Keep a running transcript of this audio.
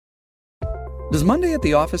Does Monday at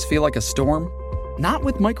the office feel like a storm? Not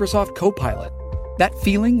with Microsoft Copilot. That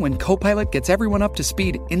feeling when Copilot gets everyone up to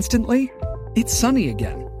speed instantly? It's sunny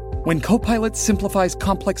again. When Copilot simplifies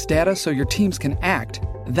complex data so your teams can act,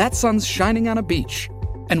 that sun's shining on a beach.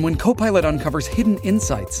 And when Copilot uncovers hidden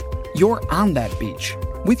insights, you're on that beach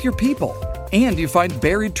with your people, and you find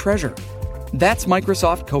buried treasure. That's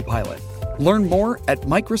Microsoft Copilot. Learn more at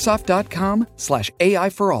Microsoft.com/AI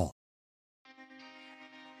for all.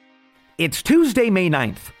 It's Tuesday, May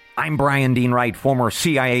 9th. I'm Brian Dean Wright, former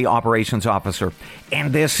CIA operations officer,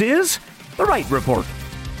 and this is the Wright Report.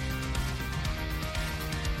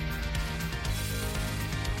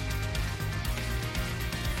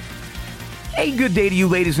 A good day to you,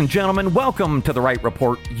 ladies and gentlemen. Welcome to the Wright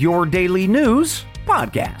Report, your daily news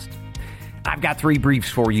podcast. I've got three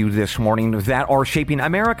briefs for you this morning that are shaping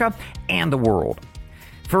America and the world.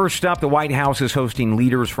 First up, the White House is hosting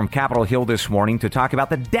leaders from Capitol Hill this morning to talk about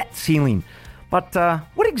the debt ceiling. But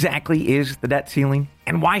what exactly is the debt ceiling,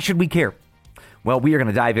 and why should we care? Well, we are going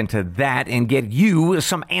to dive into that and get you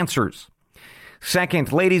some answers.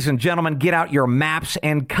 Second, ladies and gentlemen, get out your maps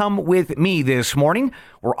and come with me this morning.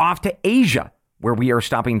 We're off to Asia, where we are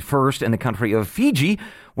stopping first in the country of Fiji,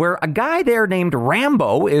 where a guy there named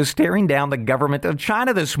Rambo is staring down the government of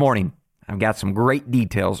China this morning. I've got some great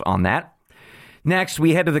details on that. Next,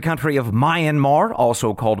 we head to the country of Myanmar,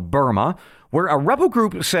 also called Burma, where a rebel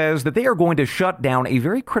group says that they are going to shut down a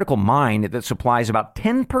very critical mine that supplies about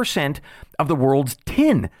 10% of the world's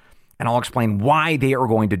tin. And I'll explain why they are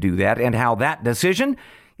going to do that and how that decision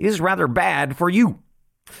is rather bad for you.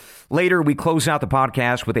 Later, we close out the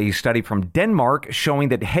podcast with a study from Denmark showing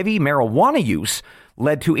that heavy marijuana use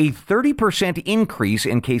led to a 30% increase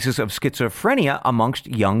in cases of schizophrenia amongst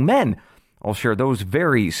young men. I'll share those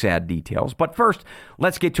very sad details. But first,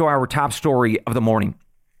 let's get to our top story of the morning.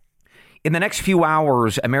 In the next few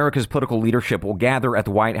hours, America's political leadership will gather at the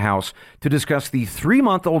White House to discuss the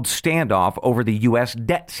 3-month-old standoff over the U.S.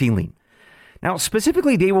 debt ceiling. Now,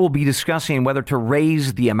 specifically, they will be discussing whether to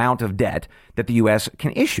raise the amount of debt that the U.S.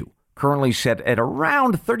 can issue, currently set at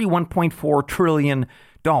around $31.4 trillion.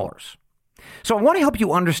 So I want to help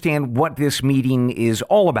you understand what this meeting is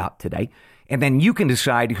all about today. And then you can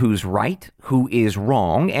decide who's right, who is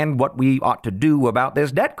wrong, and what we ought to do about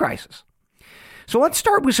this debt crisis. So let's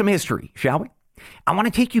start with some history, shall we? I want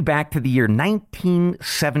to take you back to the year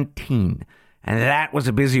 1917, and that was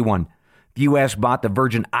a busy one. The U.S. bought the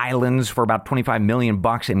Virgin Islands for about $25 million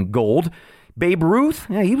in gold. Babe Ruth,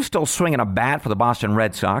 he was still swinging a bat for the Boston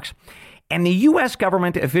Red Sox. And the U.S.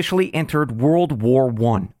 government officially entered World War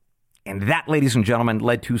I. And that, ladies and gentlemen,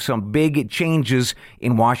 led to some big changes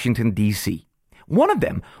in Washington, D.C. One of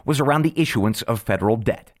them was around the issuance of federal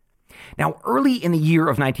debt. Now, early in the year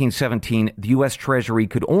of 1917, the U.S. Treasury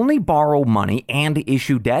could only borrow money and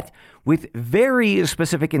issue debt with very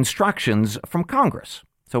specific instructions from Congress.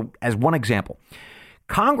 So, as one example,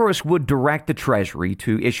 Congress would direct the Treasury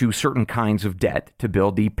to issue certain kinds of debt to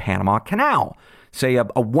build the Panama Canal, say a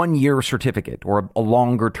one-year certificate or a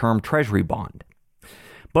longer-term Treasury bond.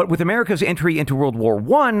 But with America's entry into World War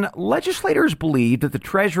I, legislators believed that the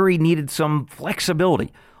Treasury needed some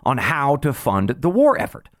flexibility on how to fund the war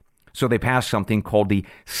effort. So they passed something called the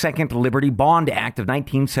Second Liberty Bond Act of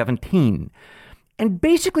 1917. And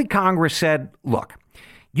basically Congress said, look,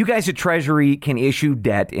 you guys at Treasury can issue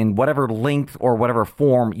debt in whatever length or whatever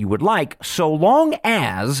form you would like, so long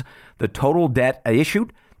as the total debt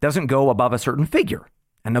issued doesn't go above a certain figure.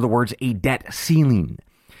 In other words, a debt ceiling.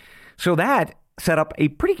 So that set up a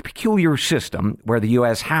pretty peculiar system where the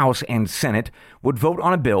U.S. House and Senate would vote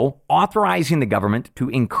on a bill authorizing the government to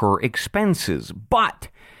incur expenses. But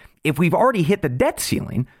if we've already hit the debt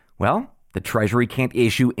ceiling, well, the Treasury can't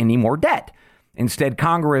issue any more debt. Instead,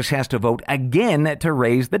 Congress has to vote again to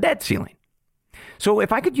raise the debt ceiling. So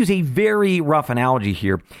if I could use a very rough analogy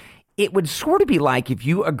here, it would sort of be like if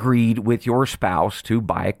you agreed with your spouse to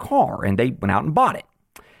buy a car and they went out and bought it.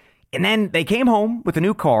 And then they came home with a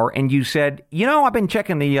new car and you said, I've been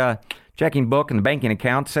checking the checking book and the banking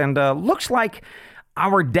accounts and looks like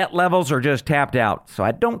our debt levels are just tapped out. So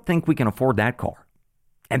I don't think we can afford that car.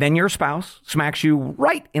 And then your spouse smacks you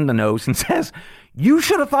right in the nose and says, you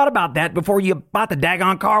should have thought about that before you bought the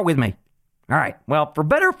daggone car with me. All right. Well, for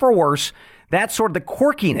better or for worse, that's sort of the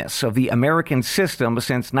quirkiness of the American system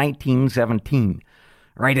since 1917.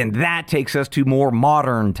 Right. And that takes us to more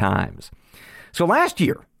modern times. So last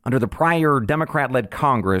year, under the prior Democrat-led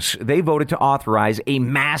Congress, they voted to authorize a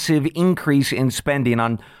massive increase in spending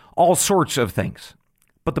on all sorts of things.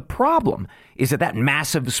 But the problem is that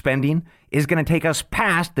massive spending is going to take us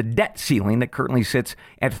past the debt ceiling that currently sits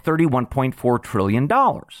at $31.4 trillion.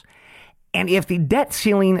 And if the debt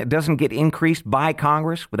ceiling doesn't get increased by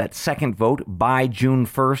Congress with that second vote by June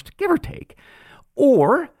 1st, give or take,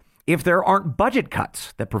 or if there aren't budget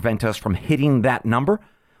cuts that prevent us from hitting that number,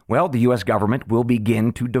 well, the U.S. government will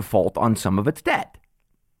begin to default on some of its debt.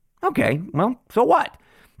 Okay, well, so what?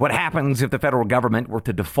 What happens if the federal government were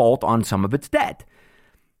to default on some of its debt?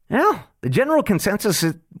 Well, the general consensus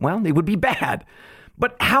is, well, it would be bad.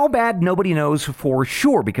 But how bad, nobody knows for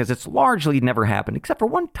sure, because it's largely never happened, except for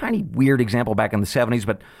one tiny weird example back in the 70s,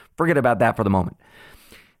 but forget about that for the moment.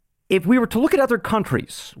 If we were to look at other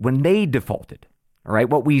countries when they defaulted, all right,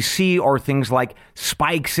 what we see are things like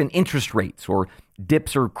spikes in interest rates or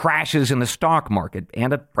dips or crashes in the stock market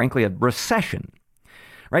and, frankly, a recession.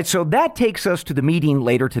 Right, so that takes us to the meeting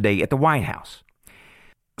later today at the White House.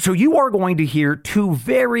 So you are going to hear two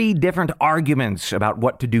very different arguments about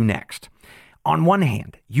what to do next. On one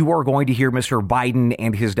hand, you are going to hear Mr. Biden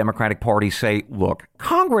and his Democratic Party say, look,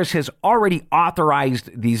 Congress has already authorized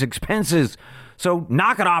these expenses, so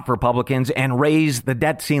knock it off, Republicans, and raise the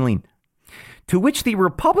debt ceiling. To which the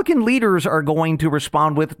Republican leaders are going to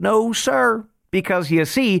respond with, no, sir. Because, you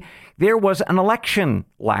see, there was an election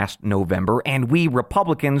last November, and we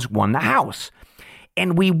Republicans won the House.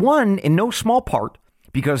 And we won in no small part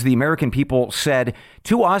because the American people said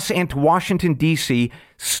to us and to Washington, D.C.,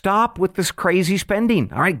 stop with this crazy spending.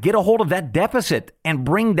 All right, get a hold of that deficit and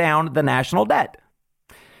bring down the national debt.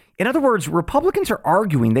 In other words, Republicans are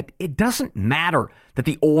arguing that it doesn't matter that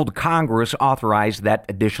the old Congress authorized that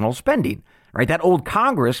additional spending. Right, that old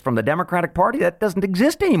Congress from the Democratic Party, that doesn't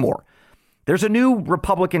exist anymore. There's a new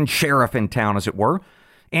Republican sheriff in town, as it were,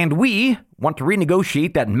 and we want to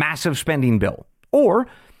renegotiate that massive spending bill or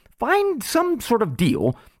find some sort of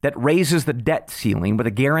deal that raises the debt ceiling with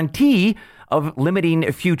a guarantee of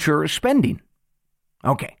limiting future spending.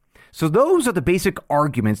 Okay, so those are the basic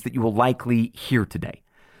arguments that you will likely hear today.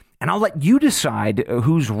 And I'll let you decide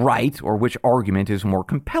who's right or which argument is more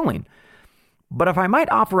compelling. But if I might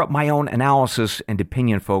offer up my own analysis and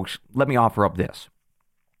opinion, folks, let me offer up this.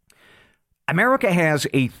 America has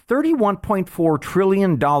a $31.4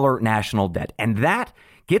 trillion national debt, and that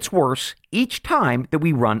gets worse each time that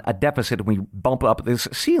we run a deficit and we bump up this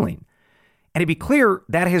ceiling. And to be clear,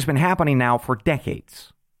 that has been happening now for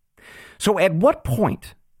decades. So at what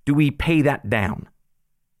point do we pay that down?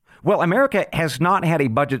 Well, America has not had a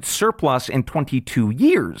budget surplus in 22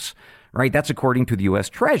 years, right? That's according to the U.S.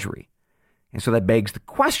 Treasury. And so that begs the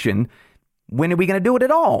question, when are we going to do it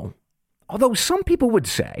at all? Although some people would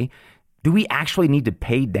say, do we actually need to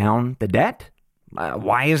pay down the debt?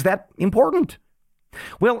 Why is that important?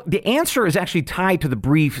 Well, the answer is actually tied to the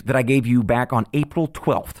brief that I gave you back on April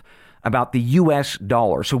 12th about the U.S.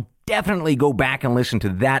 dollar. So definitely go back and listen to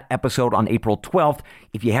that episode on April 12th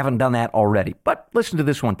if you haven't done that already. But listen to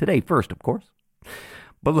this one today first, of course.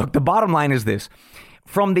 But look, the bottom line is this.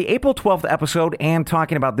 From the April 12th episode and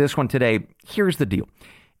talking about this one today, here's the deal.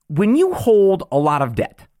 When you hold a lot of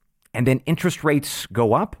debt and then interest rates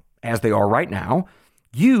go up, as they are right now,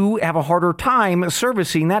 you have a harder time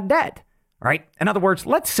servicing that debt, right? In other words,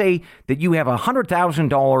 let's say that you have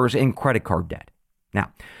 $100,000 in credit card debt.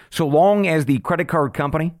 Now, so long as the credit card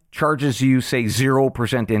company charges you, say,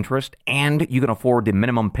 0% interest and you can afford the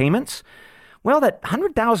minimum payments, well, that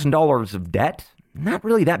 $100,000 of debt, not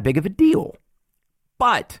really that big of a deal.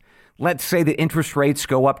 But let's say the interest rates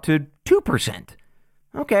go up to 2%.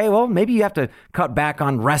 Okay, well, maybe you have to cut back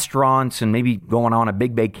on restaurants and maybe going on a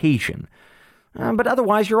big vacation. But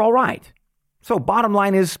otherwise, you're all right. So bottom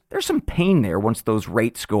line is there's some pain there once those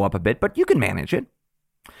rates go up a bit, but you can manage it.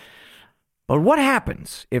 But what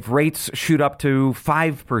happens if rates shoot up to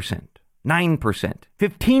 5%, 9%,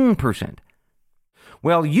 15%?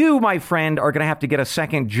 Well, you, my friend, are going to have to get a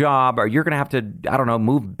second job, or you're going to have to,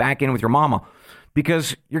 move back in with your mama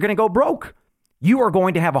because you're going to go broke. You are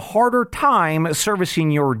going to have a harder time servicing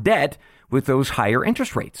your debt with those higher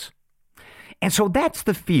interest rates. And so that's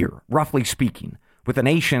the fear, roughly speaking, with a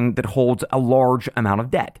nation that holds a large amount of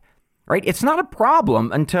debt, right? It's not a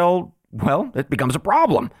problem until, well, it becomes a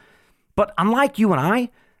problem. But unlike you and I,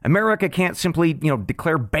 America can't simply,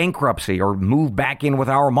 declare bankruptcy or move back in with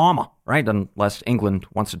our mama, right? Unless England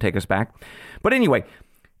wants to take us back. But anyway,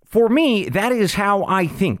 for me, that is how I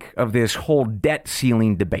think of this whole debt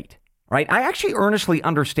ceiling debate. Right? I actually earnestly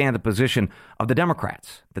understand the position of the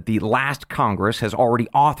Democrats that the last Congress has already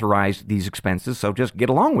authorized these expenses, so just get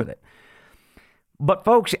along with it. But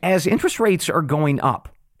folks, as interest rates are going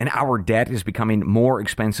up and our debt is becoming more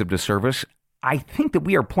expensive to service, I think that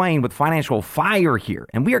we are playing with financial fire here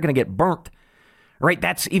and we are going to get burnt. Right?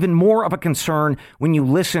 That's even more of a concern when you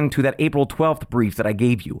listen to that April 12th brief that I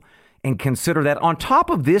gave you and consider that on top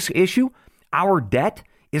of this issue, our debt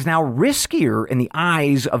is now riskier in the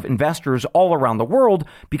eyes of investors all around the world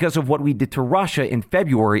because of what we did to Russia in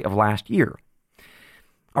February of last year.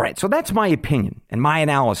 All right, so that's my opinion and my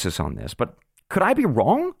analysis on this, but could I be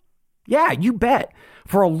wrong? Yeah, you bet.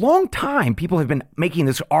 For a long time, people have been making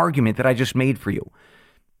this argument that I just made for you.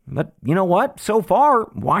 But you know what? So far,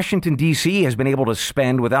 Washington, D.C. has been able to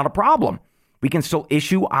spend without a problem. We can still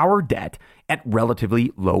issue our debt at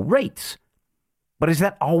relatively low rates. But is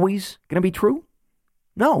that always going to be true?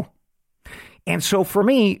 No. And so for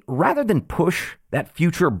me, rather than push that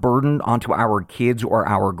future burden onto our kids or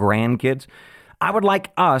our grandkids, I would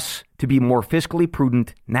like us to be more fiscally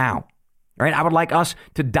prudent now. Right? I would like us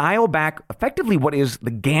to dial back effectively what is the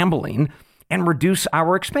gambling and reduce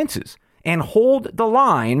our expenses and hold the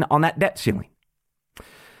line on that debt ceiling.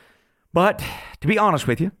 But to be honest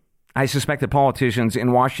with you, I suspect that politicians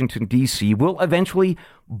in Washington, D.C. will eventually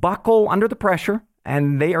buckle under the pressure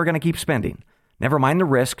and they are going to keep spending. Never mind the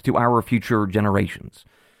risk to our future generations.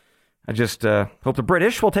 I just hope the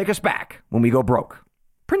British will take us back when we go broke.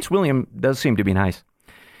 Prince William does seem to be nice.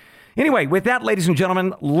 Anyway, with that, ladies and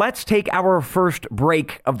gentlemen, let's take our first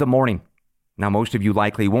break of the morning. Now, most of you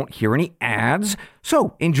likely won't hear any ads,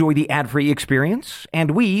 so enjoy the ad-free experience,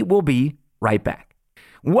 and we will be right back.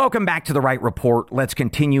 Welcome back to the Wright Report. Let's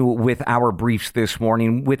continue with our briefs this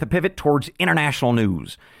morning with a pivot towards international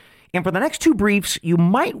news. And for the next two briefs, you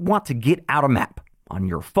might want to get out a map on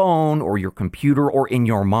your phone or your computer or in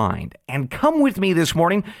your mind. And come with me this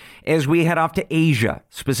morning as we head off to Asia,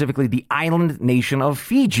 specifically the island nation of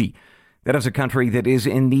Fiji. That is a country that is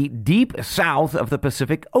in the deep south of the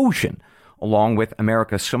Pacific Ocean, along with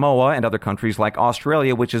America's Samoa and other countries like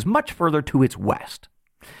Australia, which is much further to its west.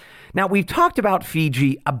 Now, we've talked about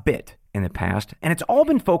Fiji a bit in the past, and it's all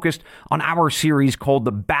been focused on our series called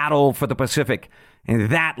The Battle for the Pacific.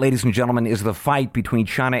 And that, ladies and gentlemen, is the fight between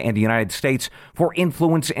China and the United States for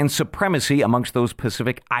influence and supremacy amongst those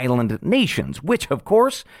Pacific island nations, which, of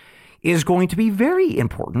course, is going to be very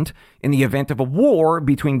important in the event of a war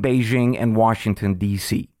between Beijing and Washington,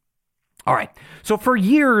 D.C. All right, so for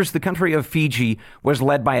years, the country of Fiji was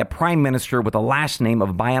led by a prime minister with the last name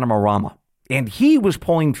of Bainimarama, and he was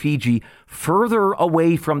pulling Fiji further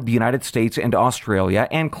away from the United States and Australia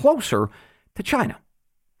and closer to China.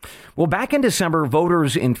 Well, back in December,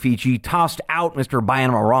 voters in Fiji tossed out Mr.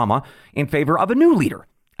 Bainimarama in favor of a new leader,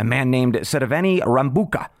 a man named Setaveni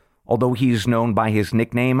Rambuka, although he's known by his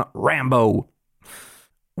nickname Rambo.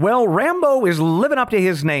 Well, Rambo is living up to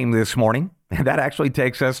his name this morning, and that actually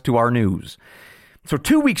takes us to our news. So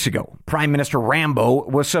 2 weeks ago, Prime Minister Rambo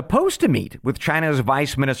was supposed to meet with China's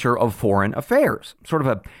Vice Minister of Foreign Affairs, sort of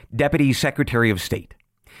a Deputy Secretary of State.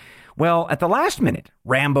 Well, at the last minute,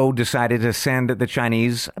 Rambo decided to send the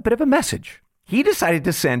Chinese a bit of a message. He decided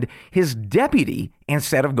to send his deputy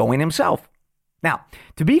instead of going himself. Now,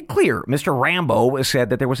 to be clear, Mr. Rambo said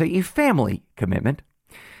that there was a family commitment,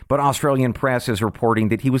 but Australian press is reporting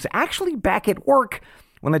that he was actually back at work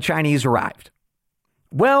when the Chinese arrived.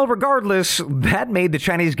 Well, regardless, that made the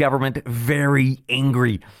Chinese government very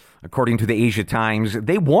angry. According to the Asia Times,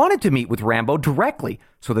 they wanted to meet with Rambo directly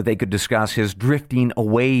so that they could discuss his drifting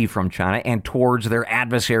away from China and towards their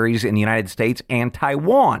adversaries in the United States and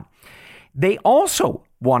Taiwan. They also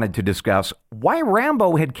wanted to discuss why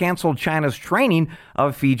Rambo had canceled China's training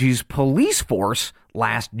of Fiji's police force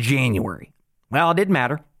last January. Well, it didn't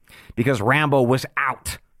matter because Rambo was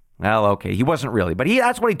out. Well, okay, he wasn't really, but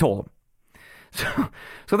that's what he told them.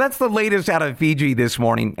 So that's the latest out of Fiji this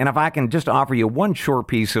morning. And if I can just offer you one short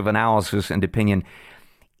piece of analysis and opinion,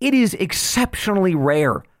 it is exceptionally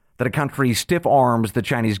rare that a country stiff arms the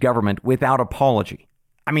Chinese government without apology.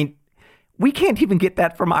 I mean, we can't even get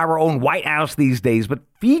that from our own White House these days, but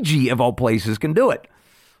Fiji, of all places, can do it.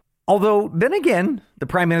 Although, then again, the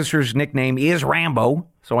prime minister's nickname is Rambo,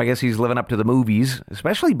 so I guess he's living up to the movies,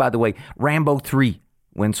 especially, by the way, Rambo 3,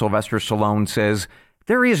 when Sylvester Stallone says,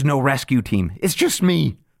 "There is no rescue team. It's just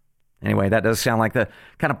me." Anyway, that does sound like the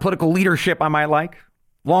kind of political leadership I might like.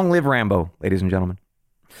 Long live Rambo, ladies and gentlemen.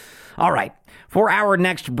 All right. For our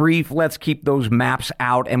next brief, let's keep those maps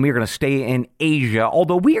out, and we're going to stay in Asia,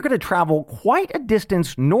 although we are going to travel quite a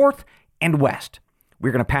distance north and west.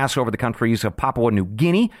 We're going to pass over the countries of Papua New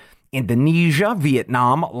Guinea, Indonesia,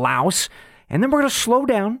 Vietnam, Laos, and then we're going to slow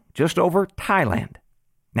down just over Thailand.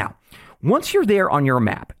 Now, once you're there on your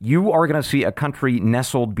map, you are going to see a country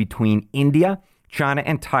nestled between India, China,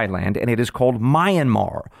 and Thailand, and it is called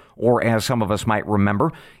Myanmar, or as some of us might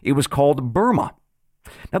remember, it was called Burma.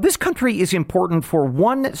 Now, this country is important for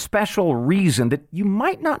one special reason that you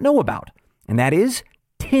might not know about, and that is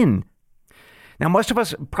tin. Now, most of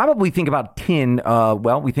us probably think about tin,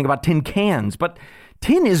 we think about tin cans, but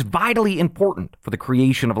tin is vitally important for the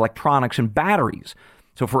creation of electronics and batteries.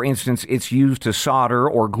 So, for instance, it's used to solder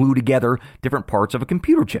or glue together different parts of a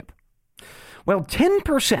computer chip. Well,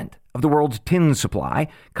 10% of the world's tin supply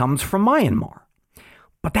comes from Myanmar.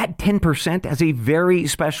 But that 10% has a very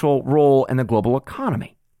special role in the global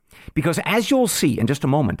economy. Because as you'll see in just a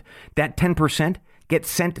moment, that 10% gets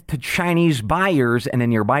sent to Chinese buyers in a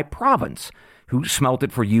nearby province who smelt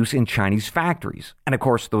it for use in Chinese factories. And of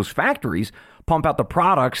course, those factories pump out the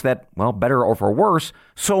products that, well, better or for worse,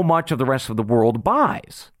 so much of the rest of the world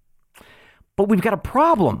buys. But we've got a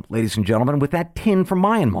problem, ladies and gentlemen, with that tin from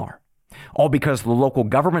Myanmar. All because the local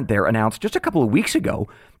government there announced just a couple of weeks ago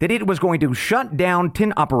that it was going to shut down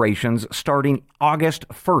tin operations starting August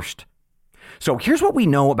 1st. So here's what we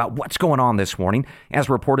know about what's going on this morning, as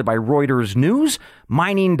reported by Reuters News,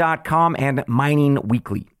 Mining.com, and Mining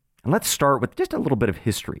Weekly. And let's start with just a little bit of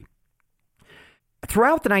history.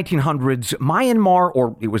 Throughout the 1900s, Myanmar,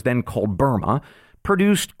 or it was then called Burma,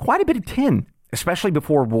 produced quite a bit of tin, especially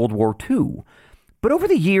before World War II. But over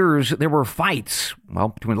the years, there were fights, well,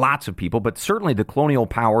 between lots of people, but certainly the colonial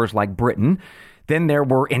powers like Britain. Then there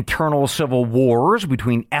were internal civil wars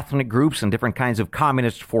between ethnic groups and different kinds of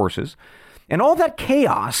communist forces. And all that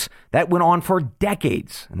chaos, that went on for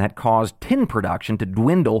decades, and that caused tin production to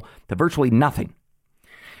dwindle to virtually nothing.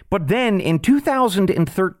 But then in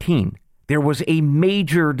 2013, there was a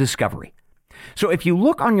major discovery. So if you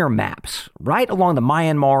look on your maps, right along the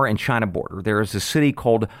Myanmar and China border, there is a city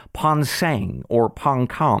called Ponsang or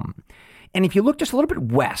Pongkam. And if you look just a little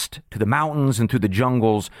bit west to the mountains and through the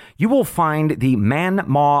jungles, you will find the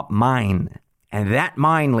Myanmar mine. And that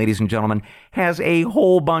mine, ladies and gentlemen, has a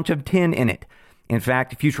whole bunch of tin in it. In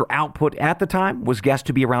fact, future output at the time was guessed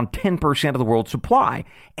to be around 10% of the world's supply.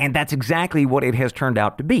 And that's exactly what it has turned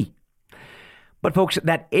out to be. But folks,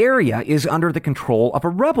 that area is under the control of a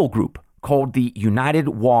rebel group called the United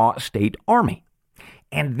Wa State Army.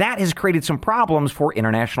 And that has created some problems for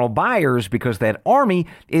international buyers because that army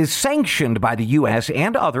is sanctioned by the U.S.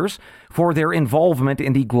 and others for their involvement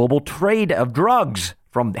in the global trade of drugs,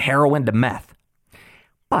 from heroin to meth.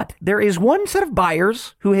 But there is one set of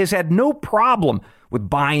buyers who has had no problem with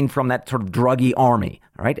buying from that sort of druggy army,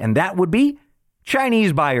 all right? And that would be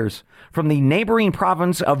Chinese buyers from the neighboring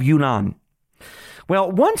province of Yunnan. Well,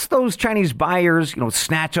 once those Chinese buyers,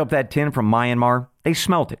 snatch up that tin from Myanmar, they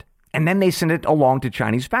smelt it, and then they send it along to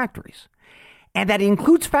Chinese factories. And that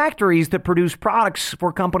includes factories that produce products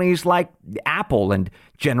for companies like Apple and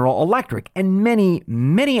General Electric and many,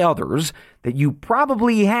 many others that you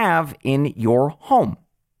probably have in your home.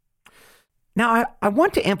 Now, I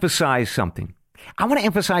want to emphasize something. I want to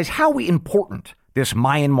emphasize how important this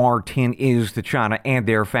Myanmar tin is to China and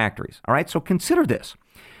their factories. All right, so consider this.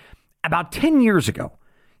 About 10 years ago,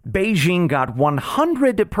 Beijing got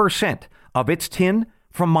 100% of its tin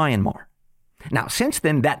from Myanmar. Now, since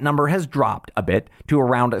then, that number has dropped a bit to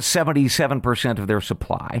around 77% of their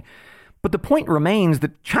supply. But the point remains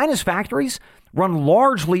that China's factories run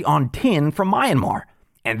largely on tin from Myanmar.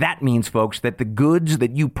 And that means, folks, that the goods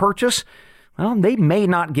that you purchase, well, they may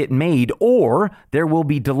not get made, or there will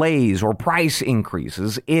be delays or price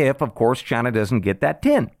increases if, of course, China doesn't get that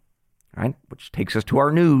tin. All right, which takes us to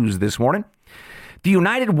our news this morning. The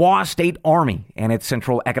United Wa State Army and its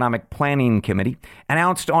Central Economic Planning Committee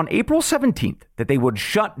announced on April 17th that they would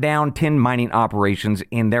shut down tin mining operations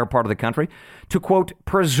in their part of the country to, quote,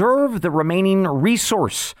 preserve the remaining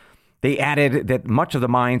resource. They added that much of the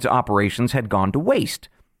mine's operations had gone to waste.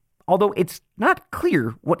 Although it's not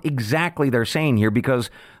clear what exactly they're saying here because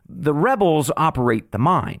the rebels operate the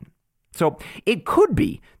mine. So it could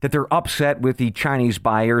be that they're upset with the Chinese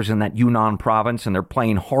buyers in that Yunnan province and they're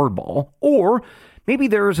playing hardball, or maybe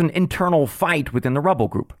there's an internal fight within the rebel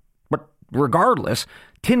group. But regardless,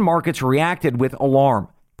 tin markets reacted with alarm.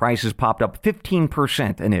 Prices popped up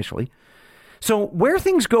 15% initially. So where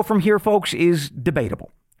things go from here, folks, is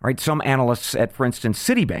debatable. Right? Some analysts at, for instance,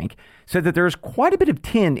 Citibank said that there's quite a bit of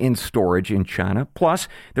tin in storage in China. Plus,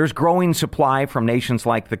 there's growing supply from nations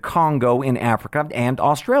like the Congo in Africa and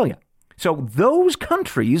Australia. So those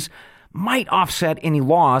countries might offset any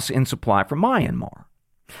loss in supply from Myanmar.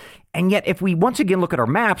 And yet, if we once again look at our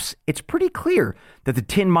maps, it's pretty clear that the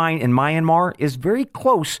tin mine in Myanmar is very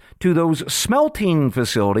close to those smelting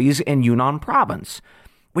facilities in Yunnan province,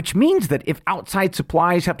 which means that if outside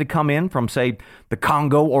supplies have to come in from, say, the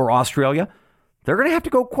Congo or Australia, they're going to have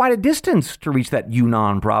to go quite a distance to reach that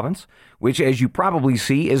Yunnan province, which, as you probably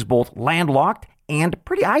see, is both landlocked and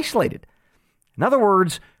pretty isolated. In other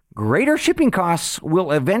words, greater shipping costs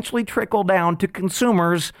will eventually trickle down to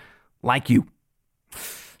consumers like you.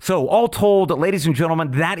 So, all told, ladies and gentlemen,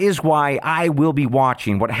 that is why I will be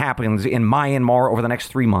watching what happens in Myanmar over the next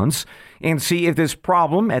 3 months and see if this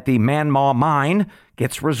problem at the Myanmar mine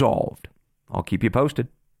gets resolved. I'll keep you posted.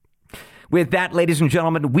 With that, ladies and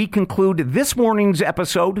gentlemen, we conclude this morning's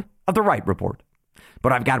episode of the Wright Report.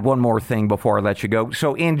 But I've got one more thing before I let you go,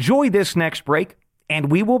 so enjoy this next break,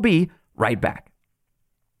 and we will be right back.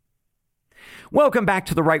 Welcome back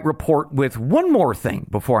to the Wright Report with one more thing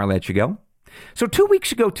before I let you go. So 2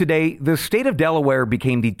 weeks ago today, the state of Delaware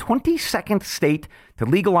became the 22nd state to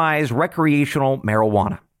legalize recreational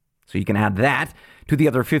marijuana. So you can add that to the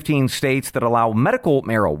other 15 states that allow medical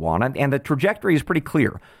marijuana, and the trajectory is pretty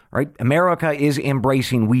clear, right? America is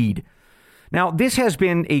embracing weed. Now, this has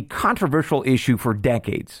been a controversial issue for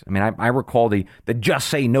decades. I mean, I recall the Just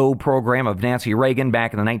Say No program of Nancy Reagan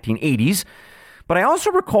back in the 1980s. But I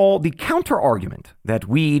also recall the counter-argument that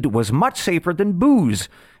weed was much safer than booze,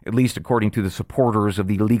 at least according to the supporters of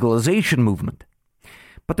the legalization movement.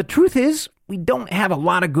 But the truth is, we don't have a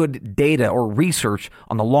lot of good data or research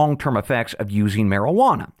on the long-term effects of using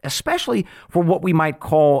marijuana, especially for what we might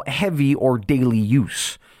call heavy or daily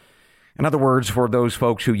use. In other words, for those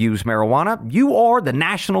folks who use marijuana, you are the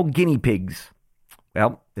national guinea pigs.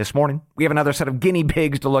 Well, this morning, we have another set of guinea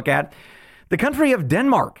pigs to look at. The country of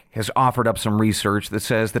Denmark has offered up some research that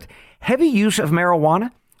says that heavy use of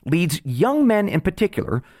marijuana leads young men in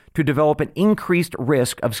particular to develop an increased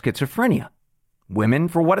risk of schizophrenia. Women,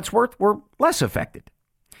 for what it's worth, were less affected.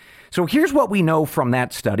 So here's what we know from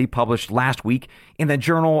that study published last week in the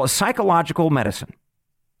journal Psychological Medicine.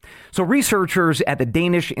 So researchers at the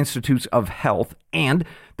Danish Institutes of Health and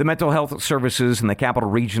the Mental Health Services in the capital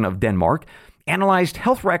region of Denmark analyzed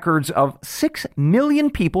health records of 6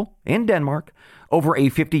 million people in Denmark over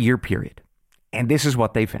a 50-year period. And this is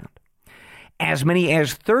what they found. As many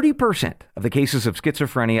as 30% of the cases of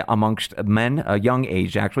schizophrenia amongst men, a young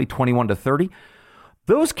age, actually 21 to 30,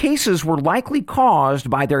 those cases were likely caused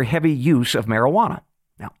by their heavy use of marijuana.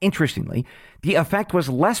 Now, interestingly, the effect was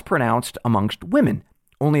less pronounced amongst women.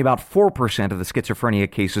 Only about 4% of the schizophrenia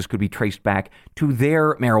cases could be traced back to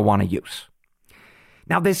their marijuana use.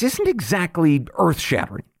 Now, this isn't exactly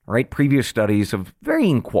earth-shattering, right? Previous studies of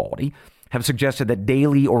varying quality have suggested that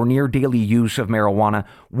daily or near-daily use of marijuana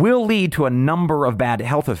will lead to a number of bad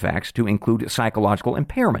health effects, to include psychological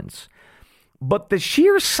impairments. But the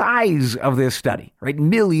sheer size of this study, right,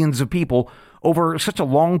 millions of people over such a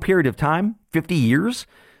long period of time, 50 years,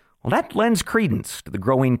 well, that lends credence to the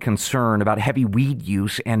growing concern about heavy weed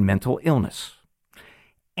use and mental illness.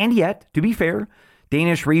 And yet, to be fair,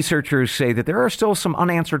 Danish researchers say that there are still some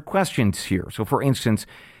unanswered questions here. So, for instance,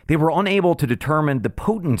 they were unable to determine the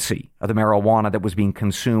potency of the marijuana that was being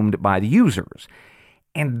consumed by the users.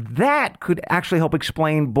 And that could actually help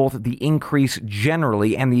explain both the increase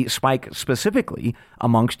generally and the spike specifically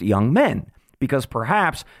amongst young men, because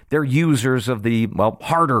perhaps they're users of the,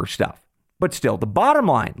 harder stuff. But still, the bottom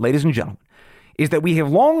line, ladies and gentlemen, is that we have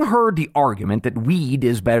long heard the argument that weed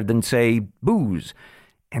is better than, say, booze.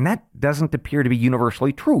 And that doesn't appear to be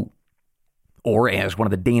universally true. Or as one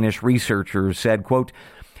of the Danish researchers said, quote,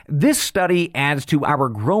 "This study adds to our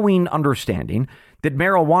growing understanding that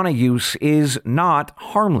marijuana use is not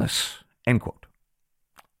harmless," end quote.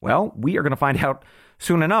 Well, we are going to find out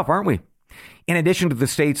soon enough, aren't we? In addition to the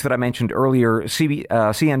states that I mentioned earlier,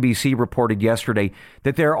 CNBC reported yesterday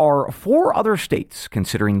that there are 4 other states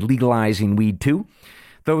considering legalizing weed too.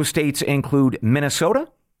 Those states include Minnesota,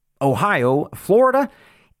 Ohio, Florida,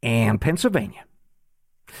 and Pennsylvania.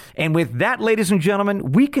 And with that, ladies and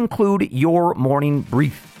gentlemen, we conclude your morning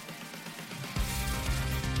brief.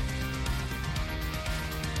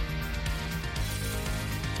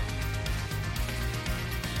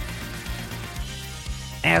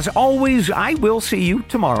 As always, I will see you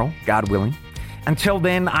tomorrow, God willing. Until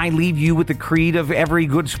then, I leave you with the creed of every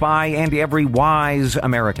good spy and every wise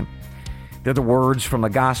American. They're the words from the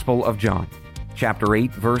Gospel of John, chapter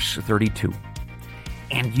 8, verse 32.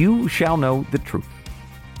 "And you shall know the truth,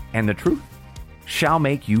 and the truth shall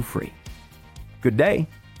make you free." Good day.